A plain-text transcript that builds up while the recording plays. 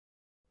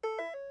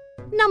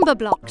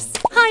Numberblocks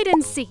Hide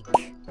and Seek.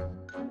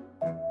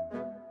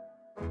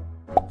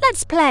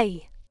 Let's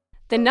play.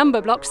 The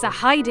number blocks are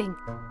hiding.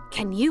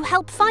 Can you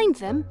help find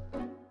them?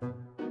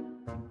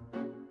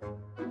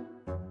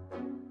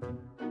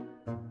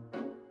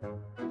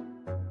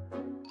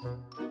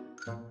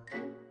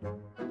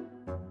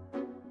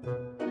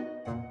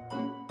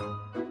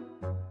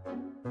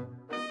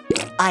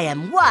 I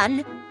am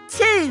 1,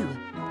 2.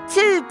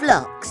 2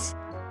 blocks.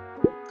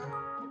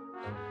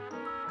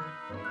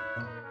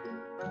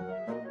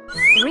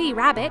 3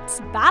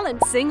 rabbits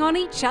balancing on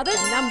each other.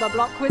 The number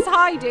block was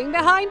hiding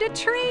behind a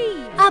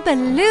tree. A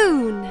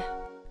balloon.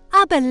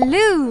 A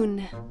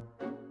balloon.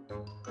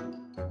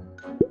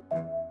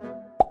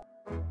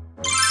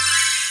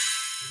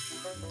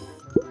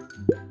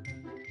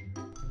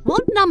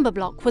 What number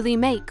block will you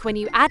make when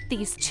you add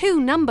these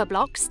 2 number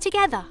blocks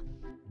together?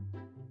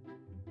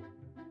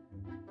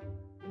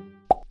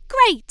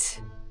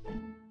 Great!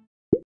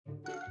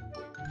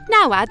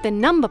 Now add the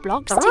number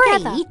blocks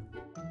together.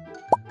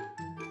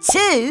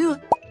 2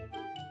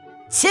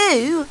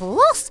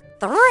 plus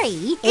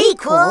 3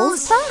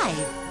 equals 5.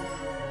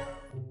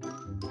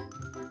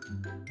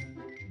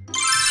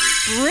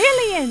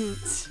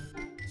 Brilliant!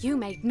 You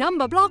made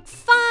number block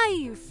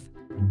 5.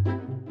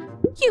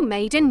 You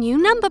made a new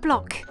number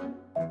block.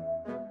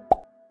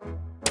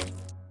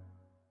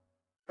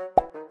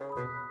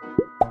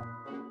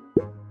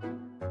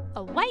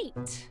 Oh,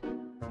 wait.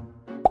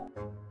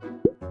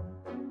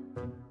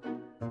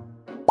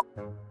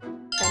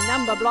 The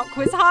number block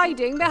was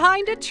hiding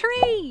behind a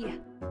tree.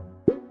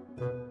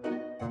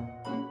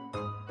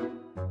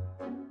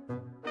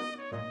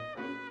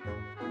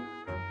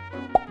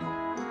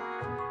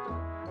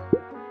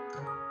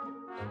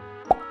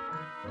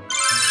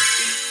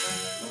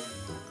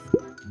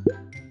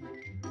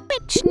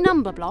 Which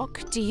number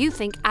block do you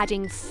think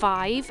adding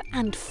 5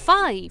 and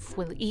 5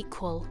 will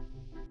equal?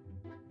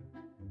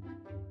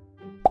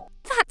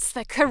 That's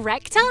the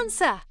correct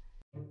answer.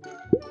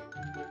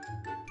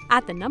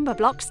 Add the number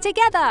blocks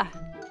together.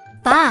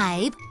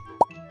 5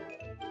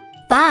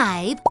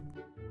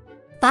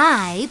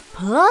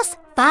 plus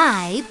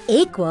 5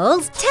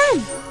 equals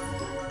 10.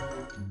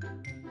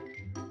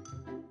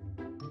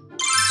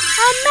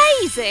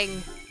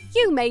 Amazing!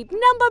 You made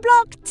number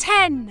block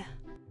 10.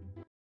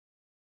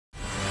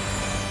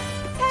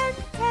 10,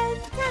 10,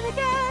 10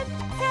 again.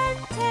 10,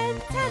 10,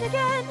 10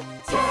 again.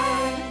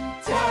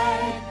 10,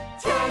 10,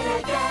 10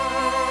 again.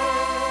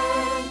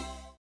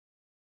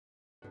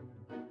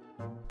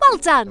 Well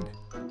done!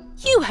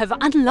 You have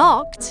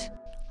unlocked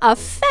a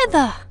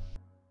feather.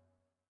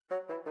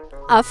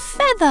 A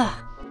feather.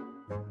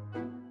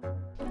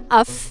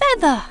 A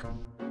feather.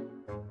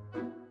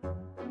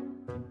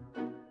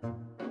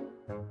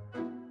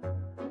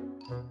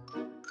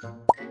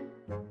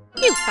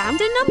 You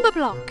found a number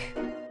block.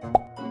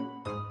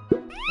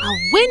 A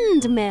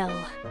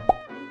windmill.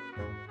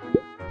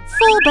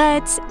 4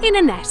 birds in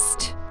a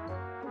nest.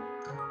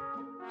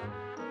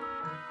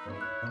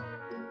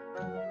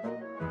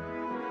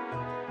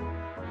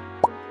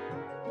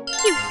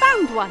 You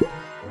found one.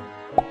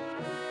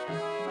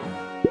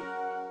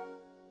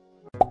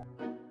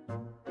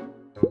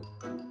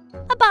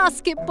 A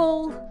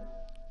basketball.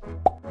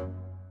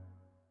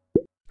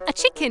 A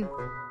chicken.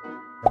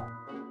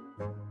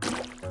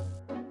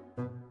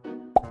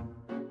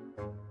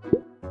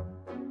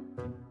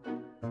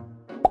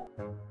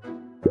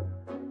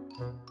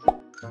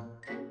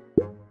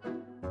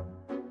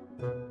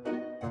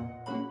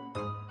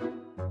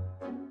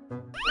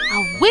 A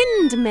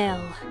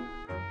windmill.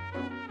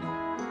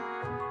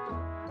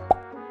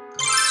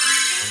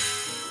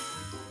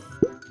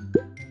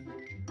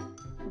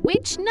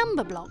 Which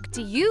number block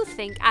do you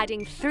think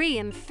adding 3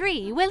 and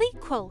 3 will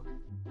equal?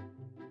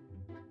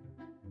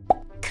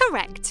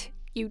 Correct!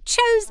 You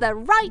chose the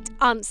right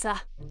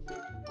answer.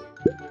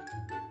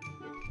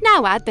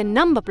 Now add the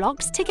number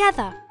blocks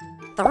together.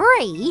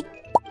 3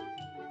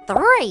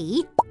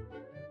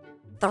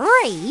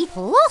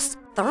 plus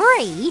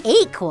 3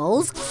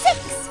 equals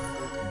 6.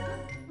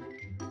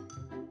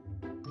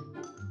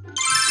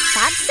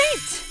 That's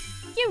it!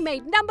 You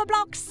made number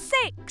block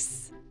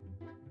 6.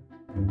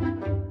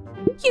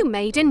 You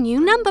made a new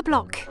number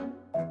block.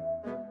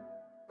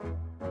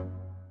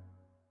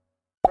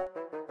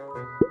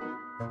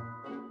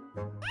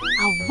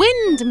 A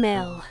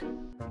windmill.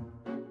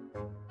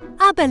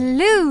 A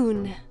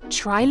balloon.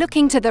 Try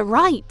looking to the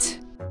right.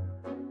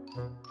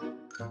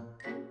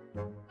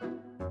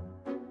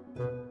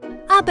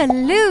 A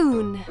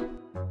balloon.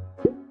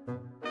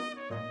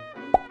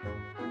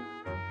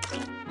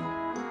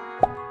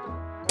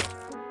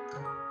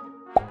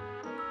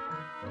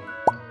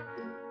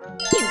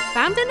 You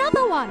found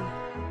another one.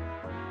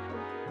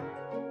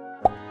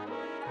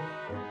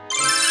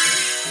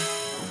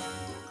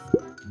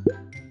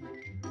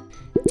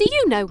 Do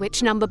you know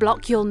which number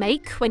block you'll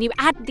make when you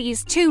add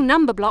these 2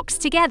 number blocks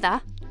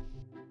together?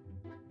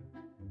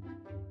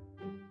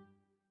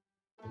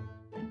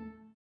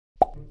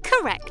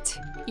 Correct!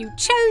 You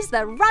chose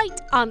the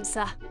right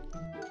answer.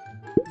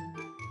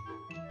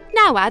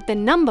 Now add the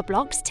number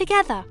blocks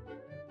together.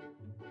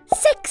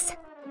 6.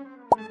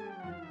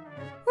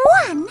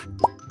 1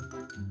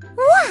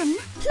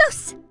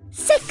 plus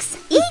 6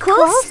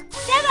 equals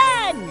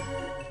 7.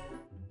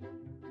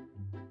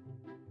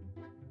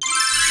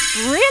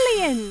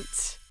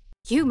 Brilliant!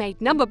 You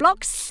made number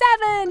block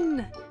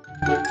 7.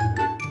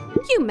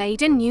 You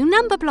made a new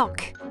number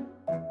block.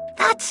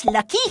 That's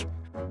lucky.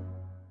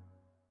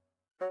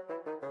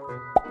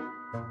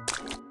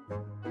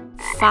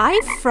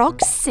 5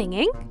 frogs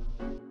singing.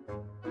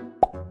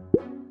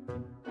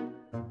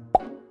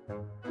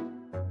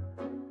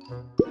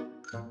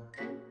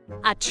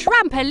 A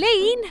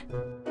trampoline.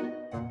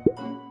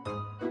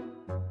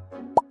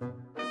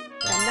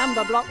 The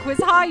number block was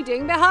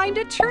hiding behind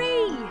a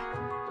tree.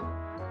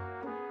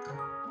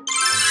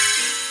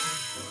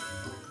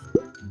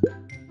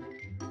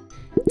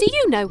 Do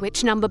you know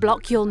which number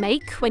block you'll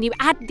make when you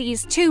add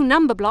these 2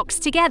 number blocks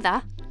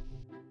together?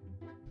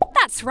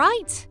 That's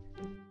right.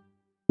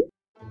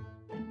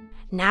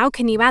 Now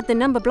can you add the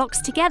number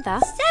blocks together?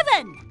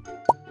 7.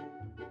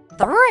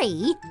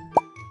 3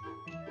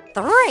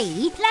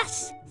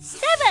 plus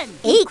 7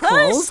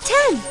 equals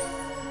 10.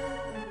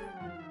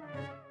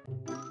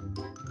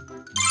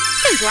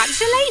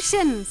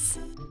 Congratulations!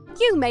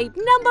 You made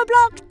number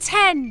block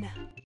 10.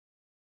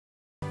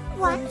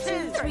 1,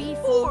 2, 3,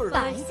 4,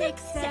 5,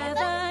 6,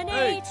 7,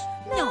 8,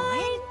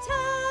 9,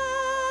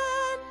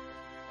 10.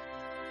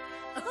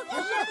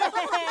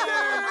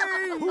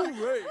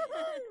 Hooray!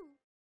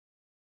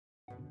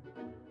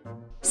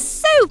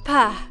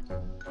 Super!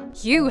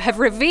 You have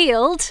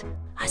revealed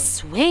a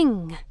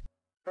swing.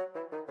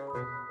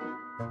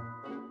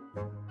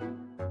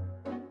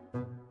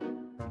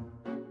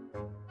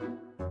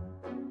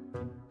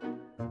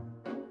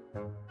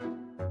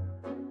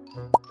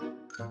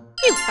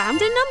 You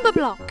found a number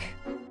block.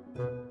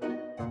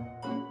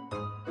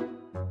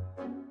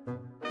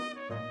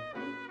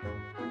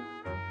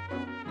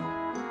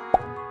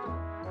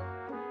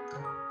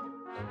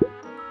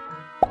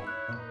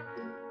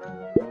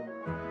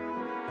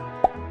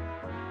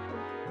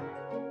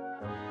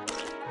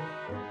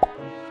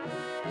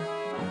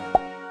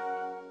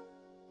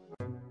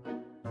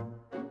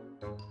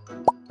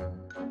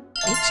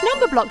 Which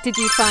number block did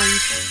you find?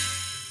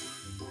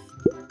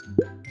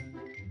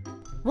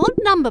 What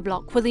number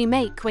block will you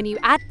make when you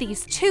add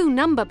these 2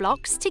 number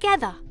blocks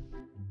together?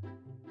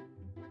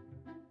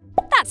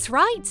 That's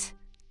right.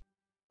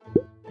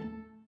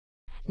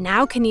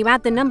 Now can you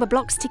add the number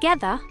blocks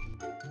together?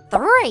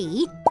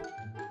 3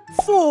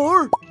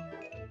 4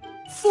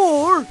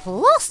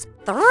 plus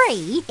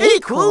 3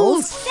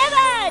 equals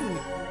 7.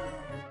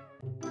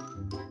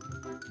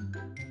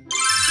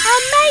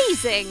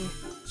 Amazing!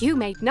 You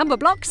made number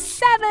block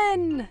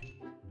 7.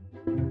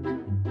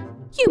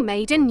 You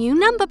made a new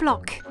number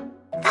block.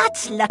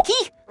 That's lucky.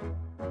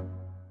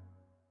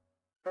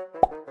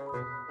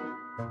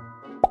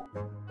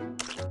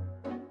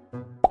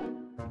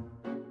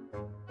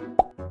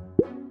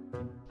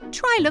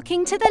 Try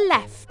looking to the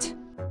left.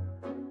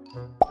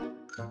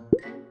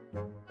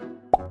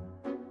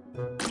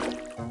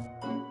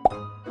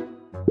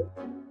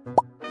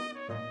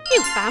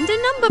 You found a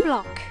number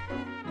block.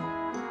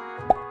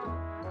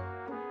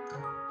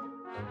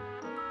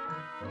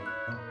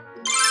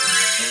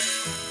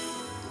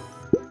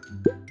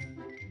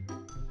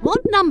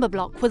 What number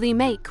block will you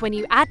make when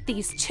you add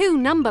these 2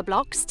 number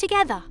blocks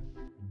together?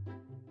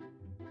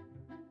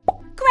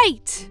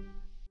 Great!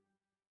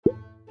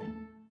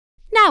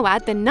 Now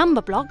add the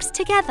number blocks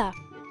together.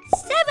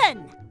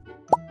 7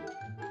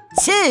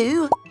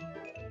 2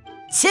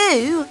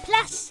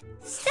 plus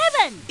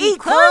 7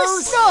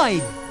 equals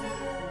 9.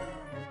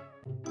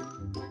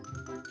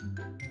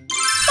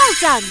 Well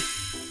done!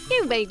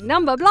 You made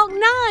number block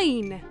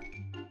 9.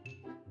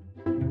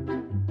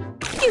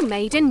 You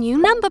made a new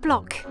number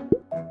block.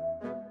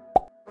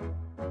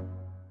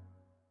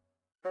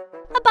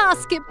 A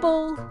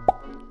basketball.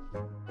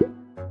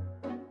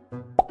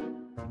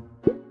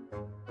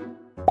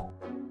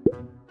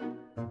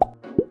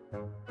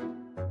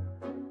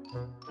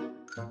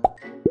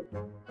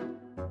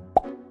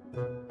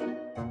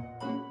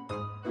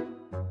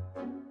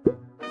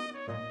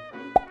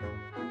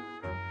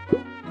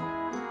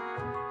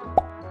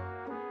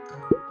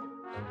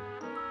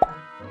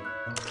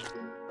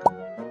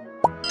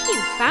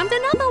 You found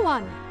another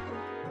one.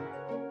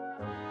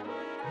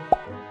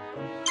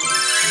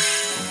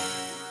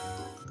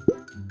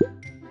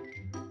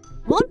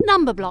 What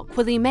number block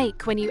will you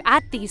make when you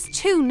add these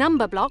 2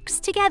 number blocks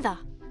together?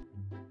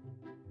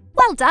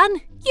 Well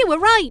done, you were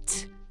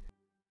right.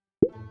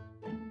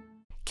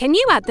 Can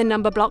you add the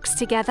number blocks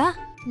together?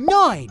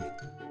 9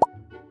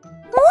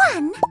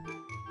 1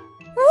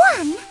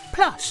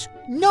 plus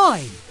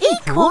 9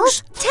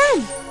 equals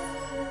 10.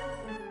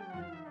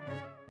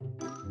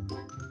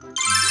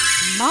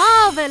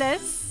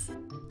 Marvellous!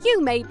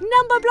 You made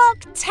number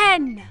block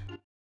 10.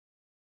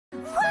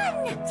 1,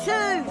 2,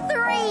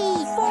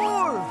 3,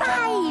 4,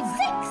 5,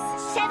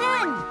 6, 7,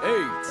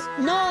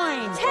 8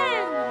 9,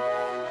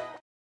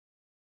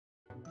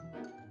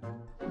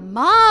 10.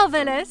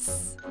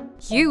 Marvellous!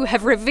 You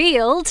have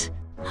revealed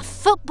a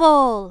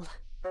football.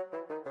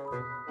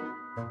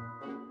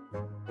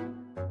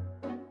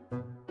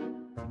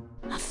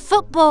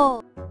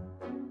 football.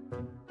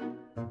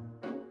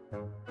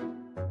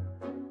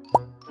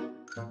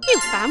 You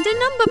found a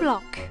number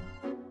block.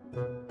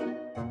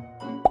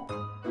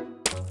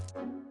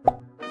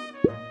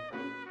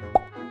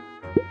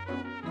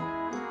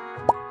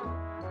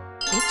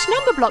 Which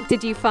number block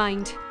did you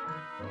find?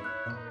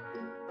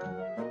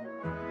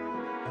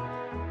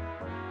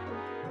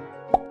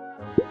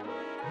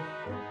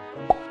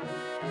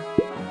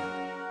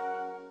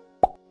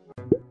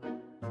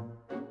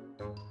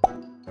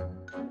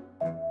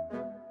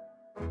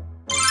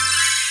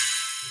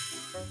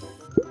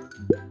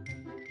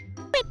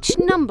 Which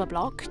number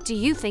block do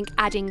you think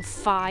adding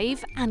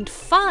 5 and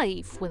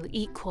 5 will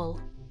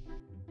equal?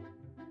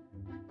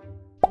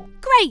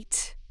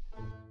 Great!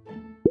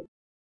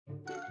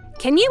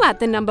 Can you add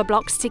the number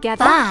blocks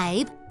together?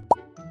 5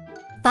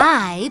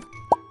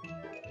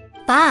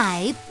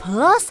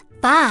 plus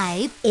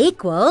 5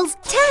 equals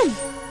 10.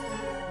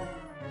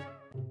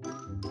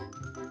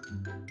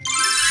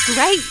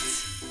 Great!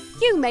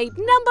 You made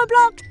number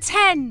block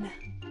 10.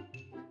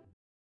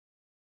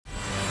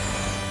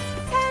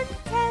 10,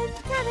 10,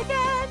 10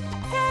 again.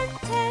 10,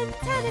 10,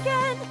 10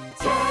 again.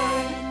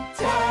 10,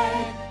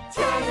 10,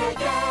 10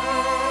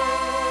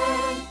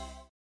 again.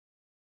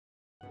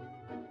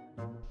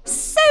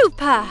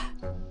 Super!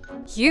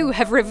 You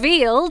have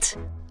revealed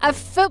a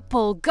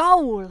football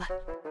goal.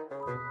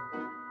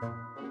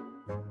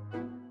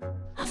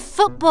 A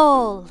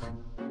football.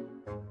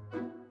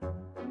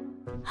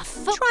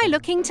 Try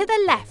looking to the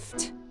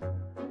left.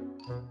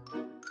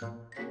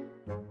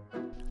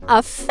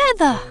 A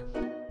feather.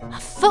 A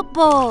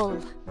football.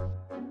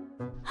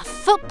 A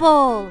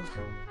football.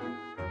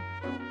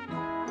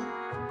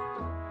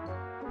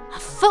 A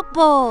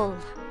football.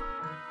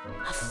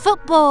 A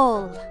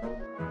football.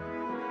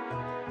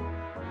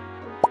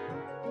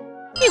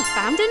 You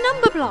found a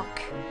number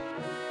block.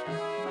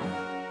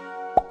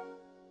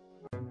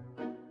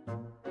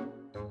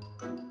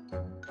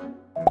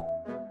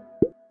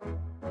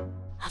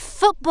 A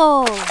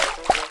football.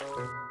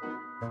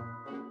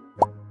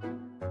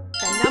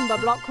 The number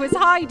block was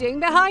hiding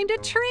behind a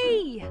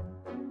tree.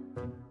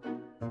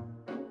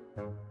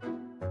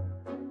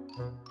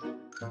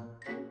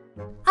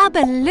 A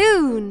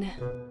balloon.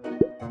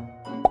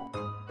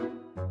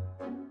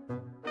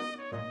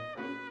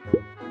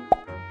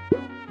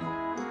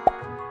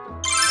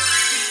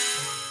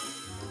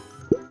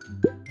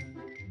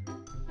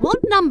 What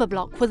number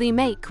block will you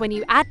make when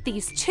you add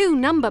these two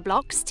number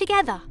blocks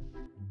together?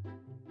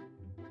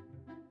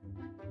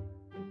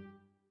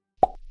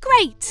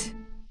 Great!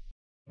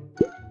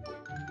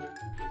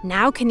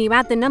 Now can you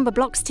add the number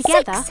blocks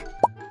together? 6.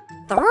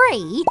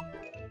 3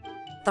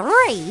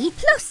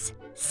 plus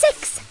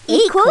 6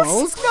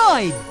 equals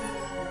 9.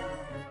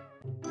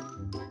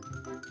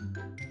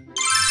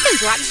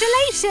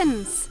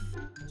 Congratulations!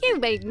 You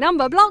made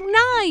number block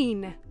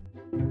 9.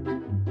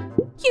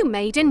 You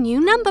made a new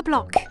number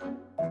block.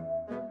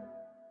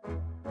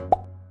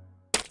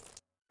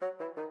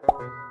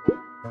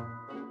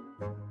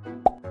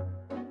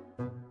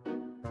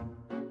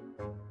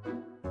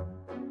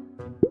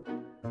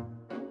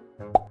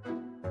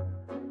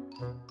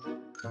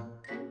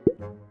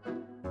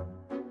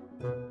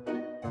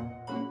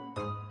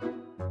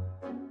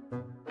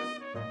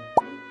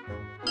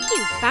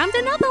 You found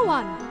another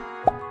one.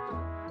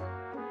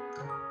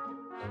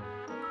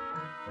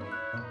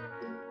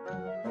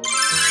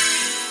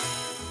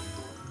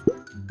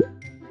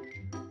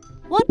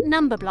 What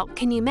number block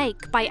can you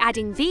make by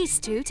adding these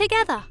two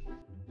together?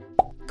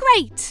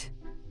 Great!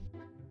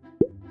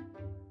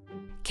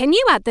 Can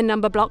you add the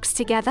number blocks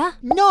together?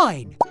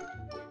 9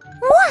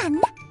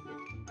 1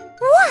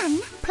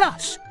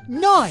 plus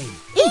 9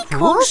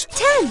 equals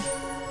 10.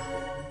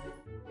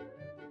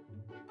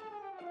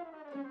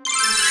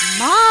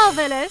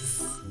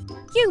 Marvellous!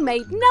 You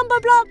made number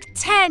block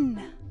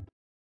 10.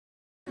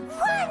 1,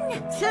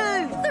 2,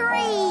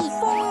 3,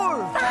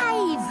 4,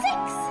 5, 6,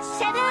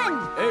 7,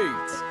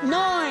 8,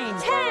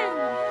 9, 10.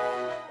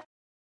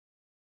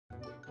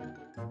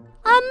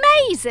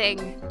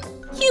 Amazing!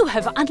 You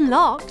have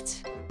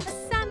unlocked a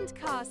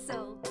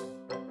sandcastle.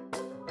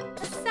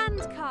 A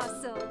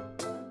sandcastle.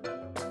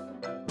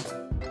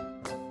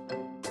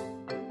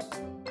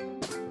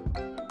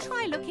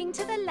 Try looking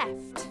to the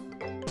left.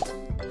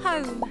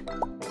 Home.